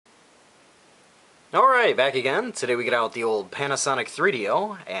Alright, back again. Today we get out the old Panasonic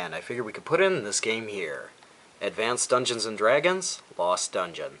 3DO, and I figured we could put in this game here. Advanced Dungeons & Dragons, Lost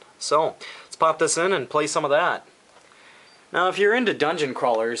Dungeon. So, let's pop this in and play some of that. Now, if you're into dungeon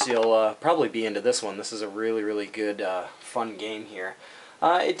crawlers, you'll probably be into this one. This is a really good, fun game here.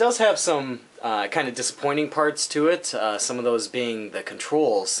 It does have some kind of disappointing parts to it, some of those being the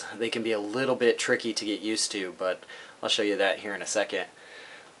controls. They can be a little bit tricky to get used to, but I'll show you that here in a second.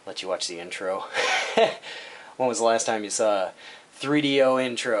 Let you watch the intro. When was the last time you saw a 3DO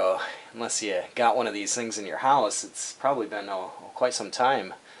intro? Unless you got one of these things in your house, it's probably been quite some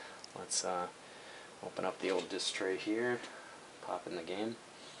time. Let's open up the old disc tray here, pop in the game.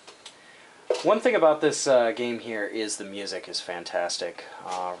 One thing about this game here is the music is fantastic.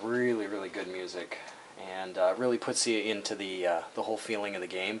 Really good music, and really puts you into the whole feeling of the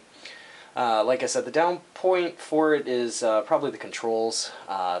game. Like I said, the down point for it is probably the controls.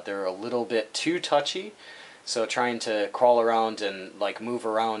 They're a little bit too touchy, so trying to crawl around and move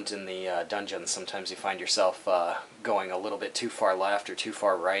around in the dungeons, sometimes you find yourself going a little bit too far left or too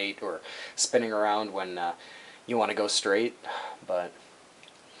far right, or spinning around when you want to go straight. But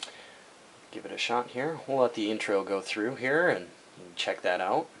give it a shot here. We'll let the intro go through here and check that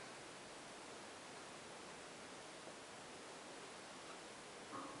out.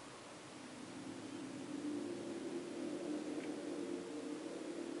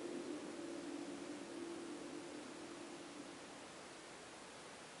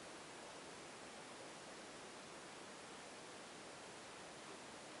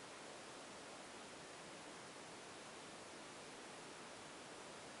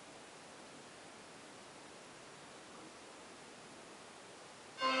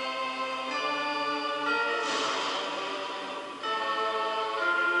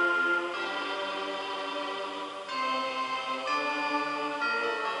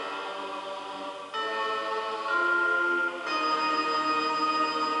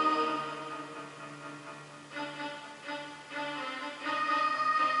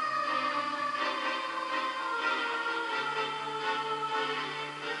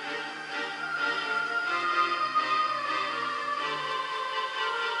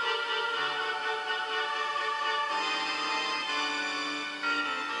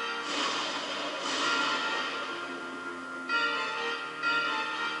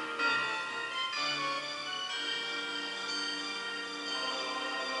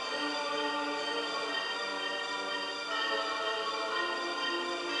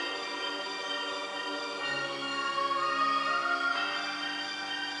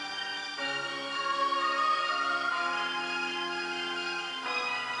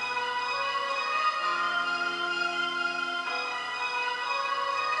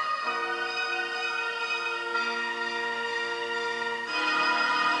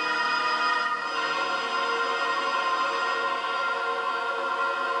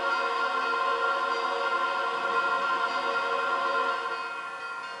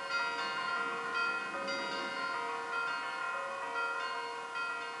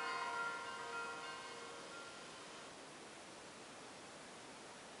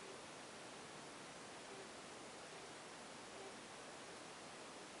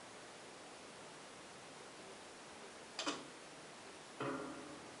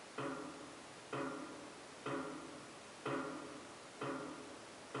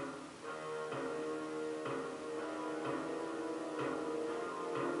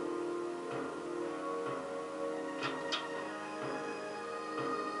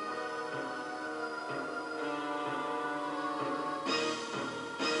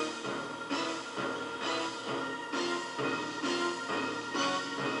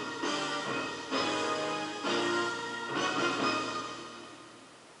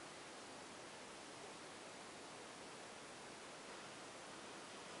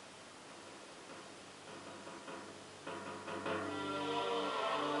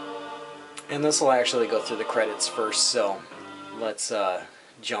 And this will actually go through the credits first, so let's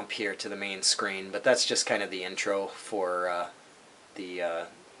jump here to the main screen. But that's just kind of the intro for the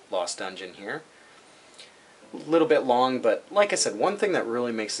Lost Dungeon here. A little bit long, but like I said, one thing that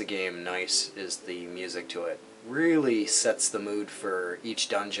really makes the game nice is the music to it. Really sets the mood for each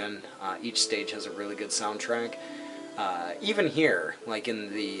dungeon. Each stage has a really good soundtrack. Even here, like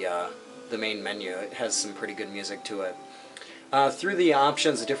in the main menu, it has some pretty good music to it. Through the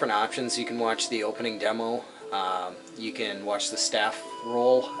options, the different options, you can watch the opening demo. You can watch the staff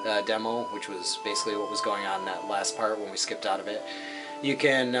roll demo, which was basically what was going on in that last part when we skipped out of it. You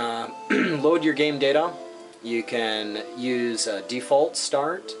can load your game data. You can use a default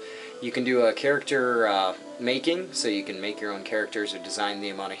start. You can do a character making, so you can make your own characters or design the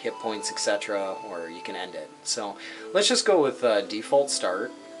amount of hit points, etc., or you can end it. So let's just go with default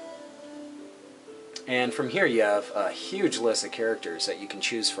start. And from here you have a huge list of characters that you can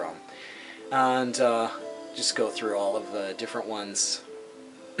choose from. And just go through all of the different ones.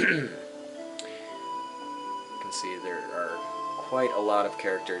 You can see there are quite a lot of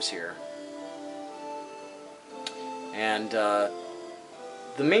characters here. And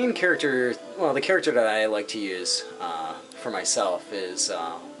the main character, well, the character that I like to use for myself is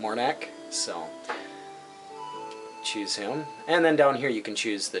Mornak, so choose him. And then down here you can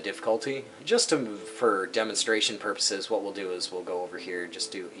choose the difficulty. Just for demonstration purposes, what we'll do is we'll go over here,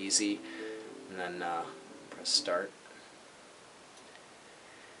 just do easy, and then press start.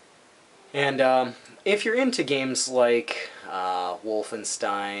 And if you're into games like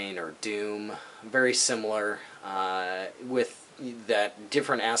Wolfenstein or Doom, very similar with that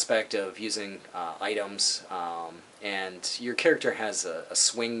different aspect of using items, and your character has a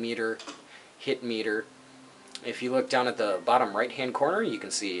swing meter, hit meter. If you look down at the bottom right hand corner, you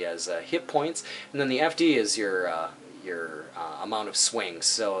can see as hit points, and then the FD is your amount of swings,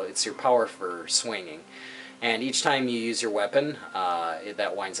 so it's your power for swinging. And each time you use your weapon,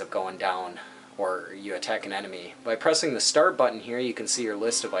 that winds up going down, or you attack an enemy. By pressing the start button here, you can see your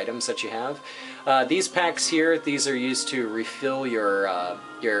list of items that you have. These packs here, these are used to refill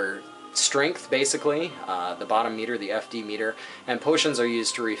your strength, basically, the bottom meter, the FD meter, and potions are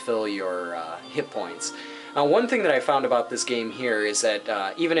used to refill your hit points. One thing that I found about this game here is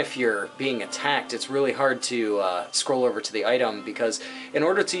that even if you're being attacked, it's really hard to scroll over to the item, because in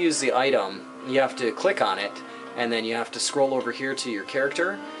order to use the item, you have to click on it, and then you have to scroll over here to your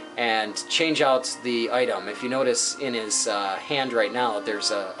character and change out the item. If you notice in his hand right now,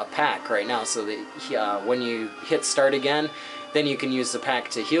 there's a pack right now, so that when you hit start again, then you can use the pack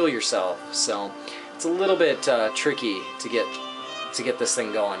to heal yourself. So it's a little bit tricky to get this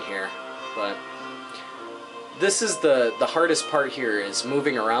thing going here, but this is the hardest part here, is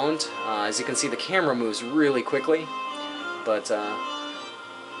moving around. As you can see, the camera moves really quickly, but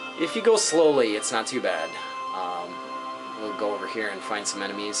if you go slowly, it's not too bad. We'll go over here and find some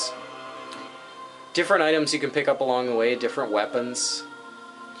enemies. Different items you can pick up along the way, different weapons.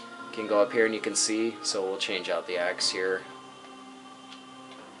 You can go up here and you can see, so we'll change out the axe here.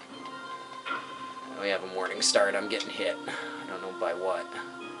 We have a morning start. I'm getting hit. I don't know by what.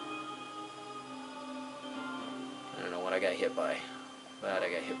 I don't know what I got hit by, but I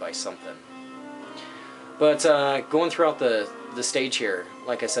got hit by something. But going throughout the stage here,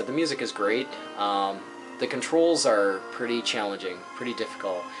 like I said, the music is great. The controls are pretty challenging, pretty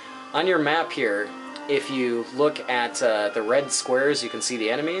difficult. On your map here, if you look at the red squares, you can see the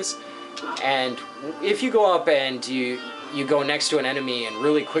enemies. And if you go up and you go next to an enemy and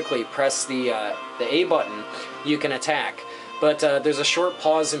really quickly press the A button, you can attack. But there's a short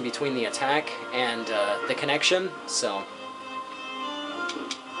pause in between the attack and the connection, so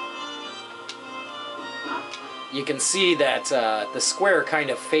you can see that the square kind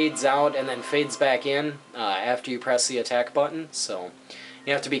of fades out and then fades back in after you press the attack button, so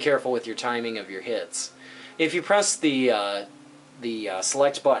you have to be careful with your timing of your hits. If you press the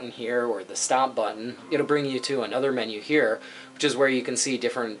select button here, or the stop button, it'll bring you to another menu here, which is where you can see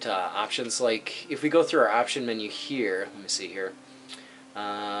different options. Like if we go through our option menu here, let me see here,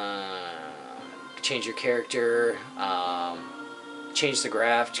 change your character, change the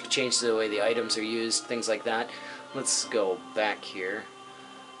graph, change the way the items are used, things like that. Let's go back here,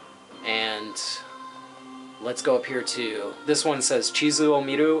 and let's go up here to, this one says Chizu o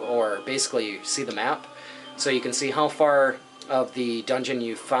Miru, or basically you see the map, so you can see how far of the dungeon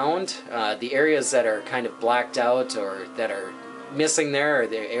you found. The areas that are kind of blacked out or that are missing there are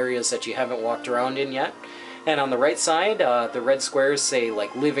the areas that you haven't walked around in yet. And on the right side, the red squares say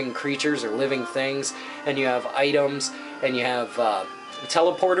like living creatures or living things, and you have items, and you have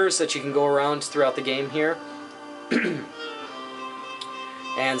teleporters that you can go around throughout the game here,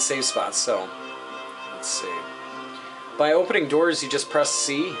 and save spots. So let's see. By opening doors, you just press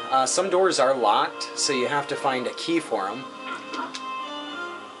C. Some doors are locked, so you have to find a key for them.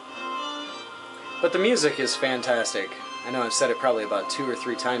 But the music is fantastic. I know I've said it probably about 2 or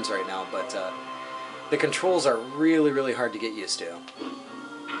 3 times right now, but the controls are really, really hard to get used to.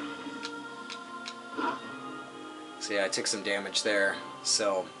 See, I took some damage there,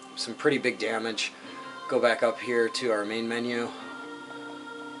 so some pretty big damage. Go back up here to our main menu.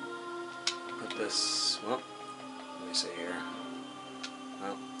 Put this, well, let me see here.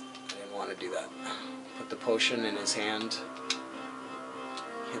 Well, I didn't want to do that. Put the potion in his hand.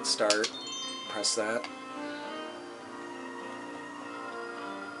 Hit start. Press that.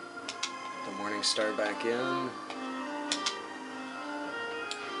 Morning Star back in.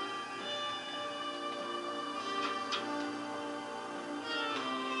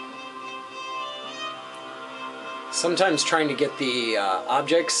 Sometimes trying to get the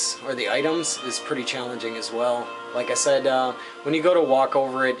objects or the items is pretty challenging as well. Like I said, when you go to walk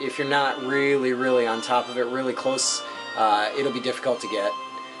over it, if you're not really on top of it, really close, it'll be difficult to get.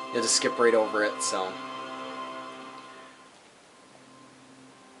 You'll just skip right over it, so.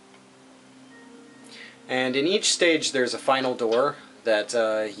 And in each stage there's a final door that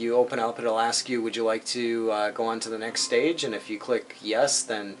you open up. It'll ask you, would you like to go on to the next stage? And if you click yes,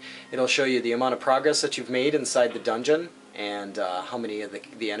 then it'll show you the amount of progress that you've made inside the dungeon and how many of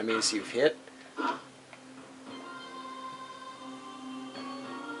the enemies you've hit.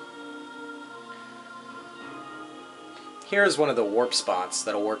 Here's one of the warp spots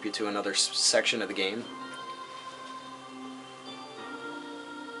that'll warp you to another section of the game.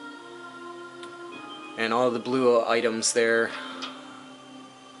 And all of the blue items there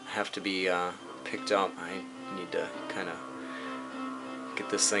have to be picked up. I need to kind of get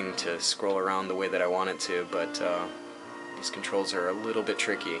this thing to scroll around the way that I want it to, but these controls are a little bit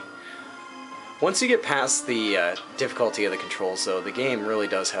tricky. Once you get past the difficulty of the controls, though, the game really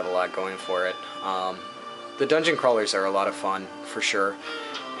does have a lot going for it. The dungeon crawlers are a lot of fun, for sure,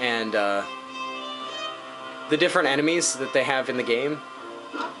 and the different enemies that they have in the game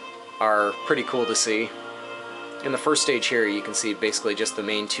are pretty cool to see. In the first stage here, you can see basically just the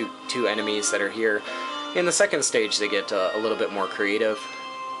main two enemies that are here. In the second stage, they get a little bit more creative.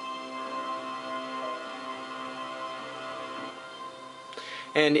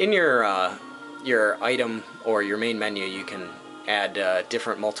 And in your item or your main menu, you can add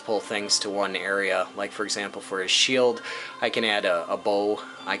different multiple things to one area. Like, for example, for his shield, I can add a bow.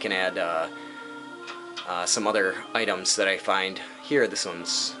 I can add some other items that I find here. This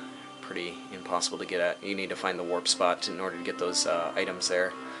one's pretty impossible to get at. You need to find the warp spot in order to get those items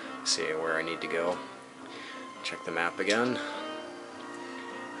there. See where I need to go. Check the map again.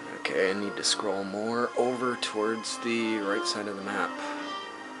 Okay, I need to scroll more over towards the right side of the map.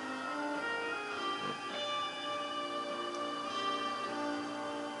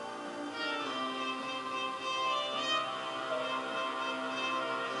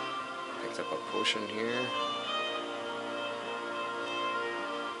 Picked up a potion here.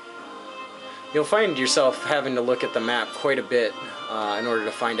 You'll find yourself having to look at the map quite a bit in order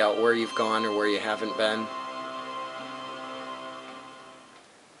to find out where you've gone or where you haven't been.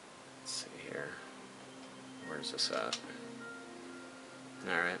 Let's see here. Where's this at?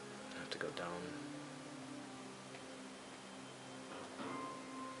 Alright, I have to go down.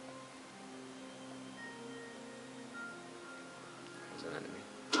 There's an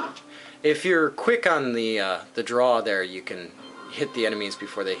enemy. If you're quick on the draw there, you can hit the enemies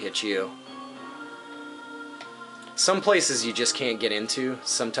before they hit you. Some places you just can't get into.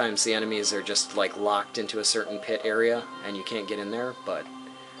 Sometimes the enemies are just like locked into a certain pit area and you can't get in there, but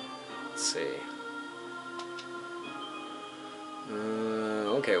let's see.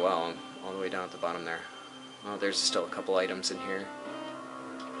 Okay, wow, I'm all the way down at the bottom there. Oh, there's still a couple items in here.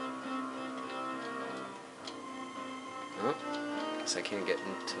 Oh, guess I can't get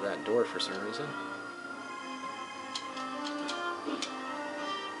into that door for some reason.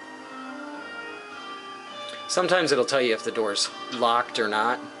 Sometimes it'll tell you if the door's locked or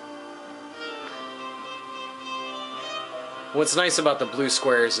not. What's nice about the blue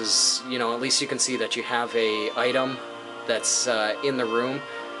squares is, you know, at least you can see that you have a item that's in the room,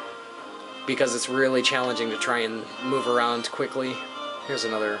 because it's really challenging to try and move around quickly. Here's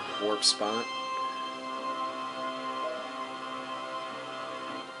another warp spot.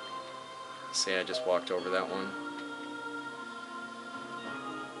 See, I just walked over that one.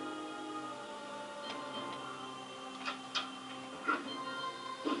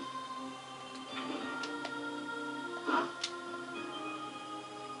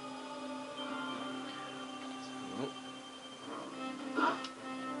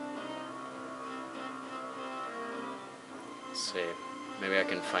 Let's see, maybe I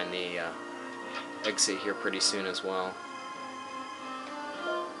can find the exit here pretty soon as well.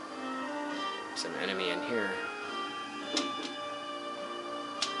 There's an enemy in here.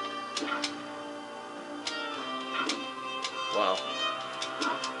 Wow.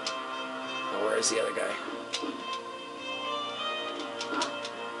 Now where is the other guy?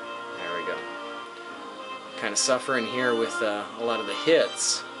 There we go. Kind of suffering here with a lot of the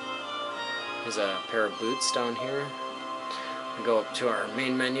hits. There's a pair of boots down here. We go up to our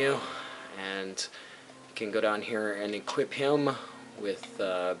main menu and you can go down here and equip him with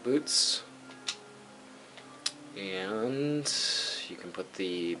boots. And you can put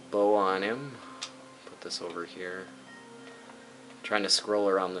the bow on him. Put this over here. Trying to scroll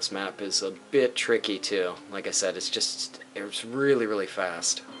around this map is a bit tricky too. Like I said, it's really, really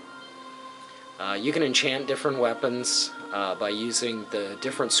fast. You can enchant different weapons by using the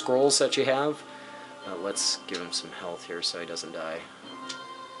different scrolls that you have. Let's give him some health here so he doesn't die.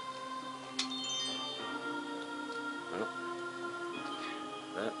 Well,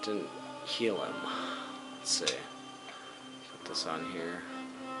 that didn't heal him. Let's see. Put this on here.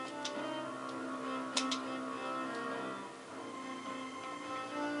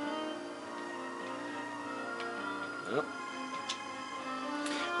 Well.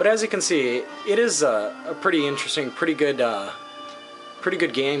 But as you can see, it is a pretty interesting, pretty good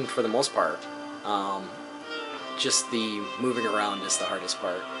game for the most part. Just the moving around is the hardest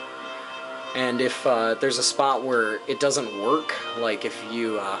part. And if there's a spot where it doesn't work, like if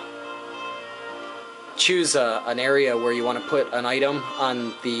you choose an area where you want to put an item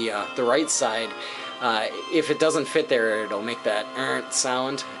on the right side, if it doesn't fit there, it'll make that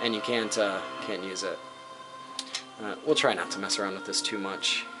sound, and you can't use it. We'll try not to mess around with this too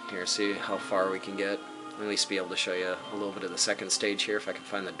much. Here, see how far we can get. At least be able to show you a little bit of the second stage here if I can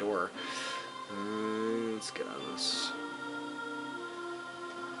find the door. Let's get on this.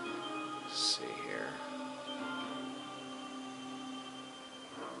 Let's see here.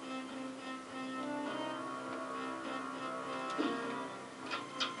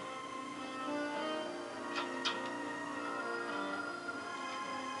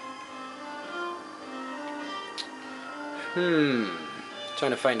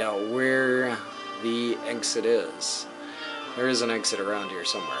 Trying to find out where the exit is. There is an exit around here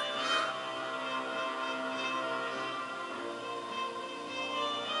somewhere.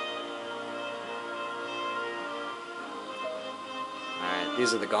 Alright,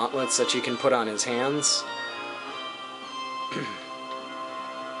 these are the gauntlets that you can put on his hands.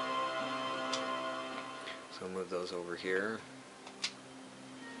 So move those over here.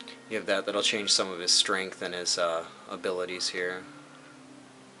 You have that'll change some of his strength and his abilities here.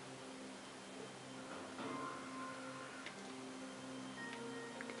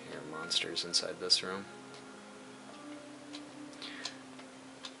 Here are monsters inside this room.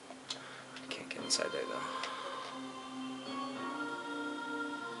 Can't get inside there though.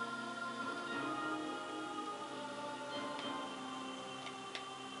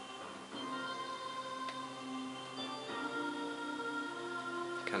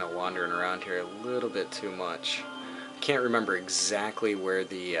 Kind of wandering around here a little bit too much. I can't remember exactly where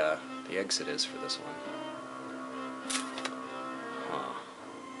the exit is for this one. Huh.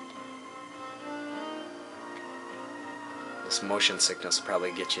 This motion sickness will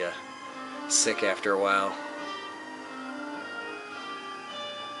probably get you sick after a while.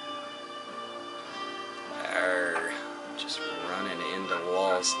 Arr, just running into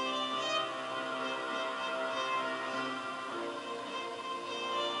walls.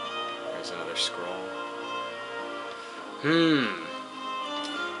 There's another scroll.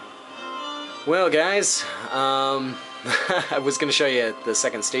 Well, guys, I was going to show you the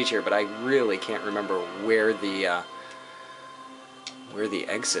second stage here, but I really can't remember where the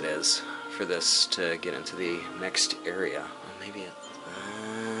exit is for this to get into the next area. Or maybe it.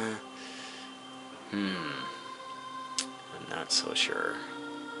 I'm not so sure.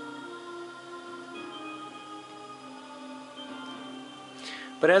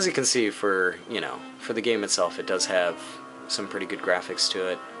 But as you can see, for the game itself, it does have some pretty good graphics to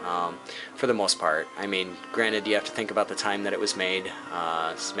it, for the most part. I mean, granted, you have to think about the time that it was made.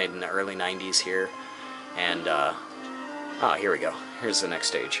 It's made in the early 90s here, and here we go. Here's the next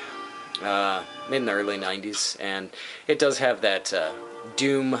stage. Made in the early 90s, and it does have that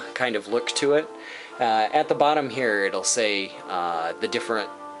Doom kind of look to it. At the bottom here, it'll say the different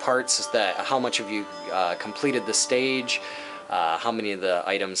parts, how much of you completed the stage. How many of the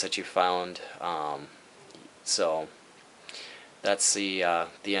items that you found. So that's the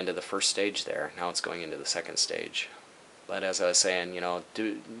end of the first stage there. Now it's going into the second stage. But as I was saying,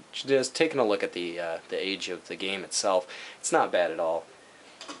 just taking a look at the age of the game itself, it's not bad at all.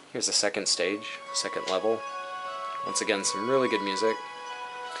 Here's the second stage, second level. Once again, some really good music.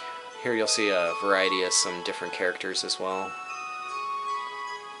 Here you'll see a variety of some different characters as well.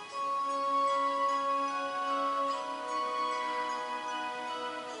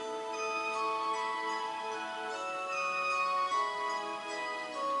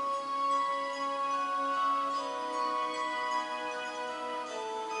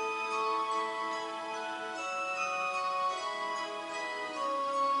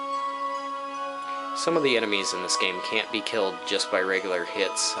 Some of the enemies in this game can't be killed just by regular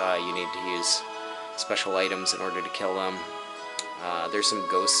hits. You need to use special items in order to kill them. There's some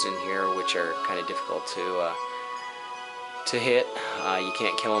ghosts in here which are kind of difficult to hit. You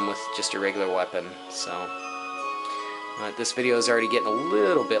can't kill them with just a regular weapon, so... this video is already getting a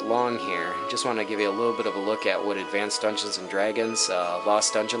little bit long here. Just want to give you a little bit of a look at what Advanced Dungeons & Dragons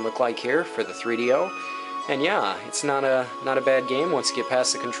Lost Dungeon look like here for the 3DO. And yeah, it's not a bad game once you get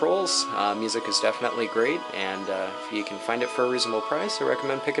past the controls. Music is definitely great, and if you can find it for a reasonable price, I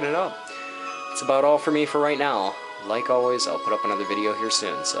recommend picking it up. That's about all for me for right now. Like always, I'll put up another video here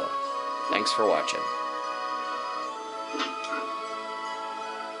soon, so thanks for watching.